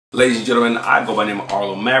Ladies and gentlemen, I go by the name of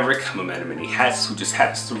Arlo Maverick. I'm a man of many hats who just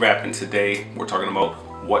happens to rap, and today we're talking about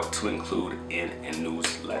what to include in a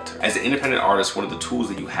newsletter. As an independent artist, one of the tools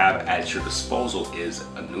that you have at your disposal is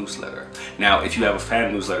a newsletter. Now, if you have a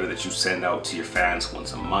fan newsletter that you send out to your fans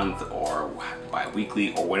once a month or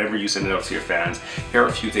bi-weekly or whenever you send it out to your fans, here are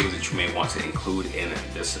a few things that you may want to include in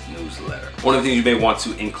this newsletter. One of the things you may want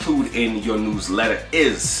to include in your newsletter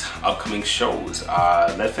is upcoming shows.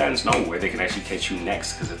 Let fans know where they can actually catch you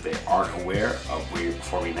next, because if they aren't aware of where you're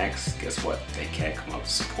performing next, guess what? They can't come out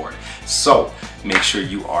to support. So make sure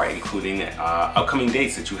you are including upcoming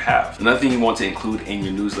dates that you have. Another thing you want to include in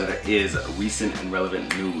your newsletter is recent and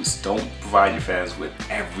relevant news. Don't provide your fans with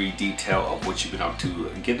every detail of what you've been up to.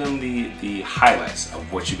 Give them the highlights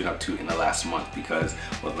of what you've been up to in the last month, because,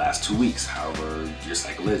 well, the last 2 weeks, however, just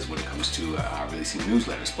like Liz when it comes to releasing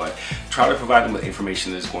newsletters. But try to provide them with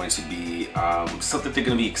information that's going to be something they're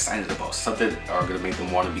going to be excited about, something that are going to make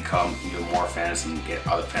them want to become even more fans and get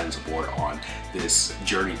other fans aboard on this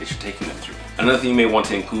journey that you're taking them through. Another thing you may want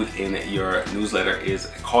to include in your newsletter is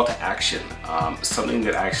a call to action, something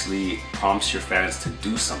that actually prompts your fans to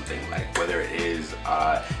do something, like whether it is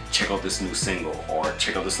check out this new single, or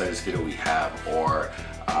check out this latest video we have, or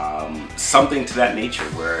something to that nature,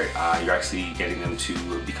 where you're actually getting them to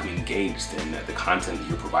become engaged in the content that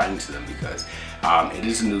you're providing to them, because it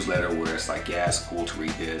is a newsletter where it's like, yeah, it's cool to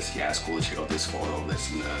read this, yeah, it's cool to check out this photo that's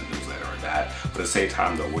in the newsletter or that, but at the same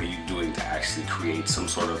time though, what are you doing to actually create some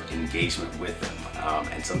sort of engagement with them?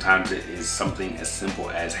 And sometimes it is something as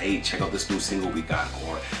simple as, hey, check out this new single we got,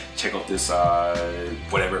 or check out this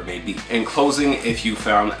whatever it may be. In closing, if you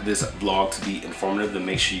found this vlog to be informative, then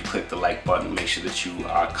make sure you click the like button. Make sure that you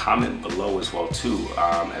comment below as well too,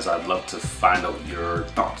 as I'd love to find out your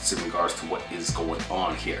thoughts in regards to what is going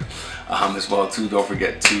on here. As well too, don't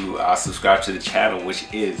forget to subscribe to the channel, which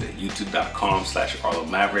is youtube.com/Arlo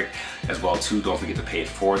Maverick. As well too, don't forget to pay it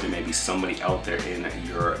forward. There may be somebody out there in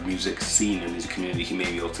your music scene, your music community, who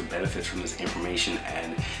may be able to benefit from this information,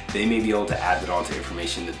 and they may be able to add it on to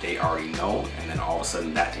information that they already know, and then all of a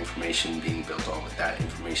sudden that information being built on with that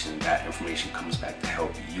information, and that information comes back to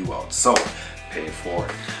help you out. So pay it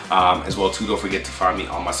forward. As well too, don't forget to find me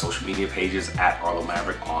on my social media pages at Arlo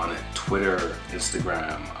Maverick on Twitter,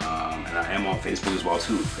 Instagram, and I am on Facebook as well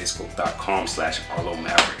too, facebook.com/Arlo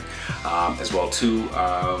Maverick. As well too,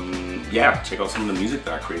 yeah, check out some of the music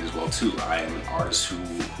that I create as well too. I am an artist who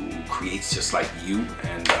creates just like you,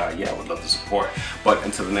 and yeah, I would love the support. But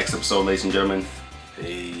until the next episode, ladies and gentlemen,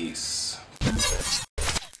 peace.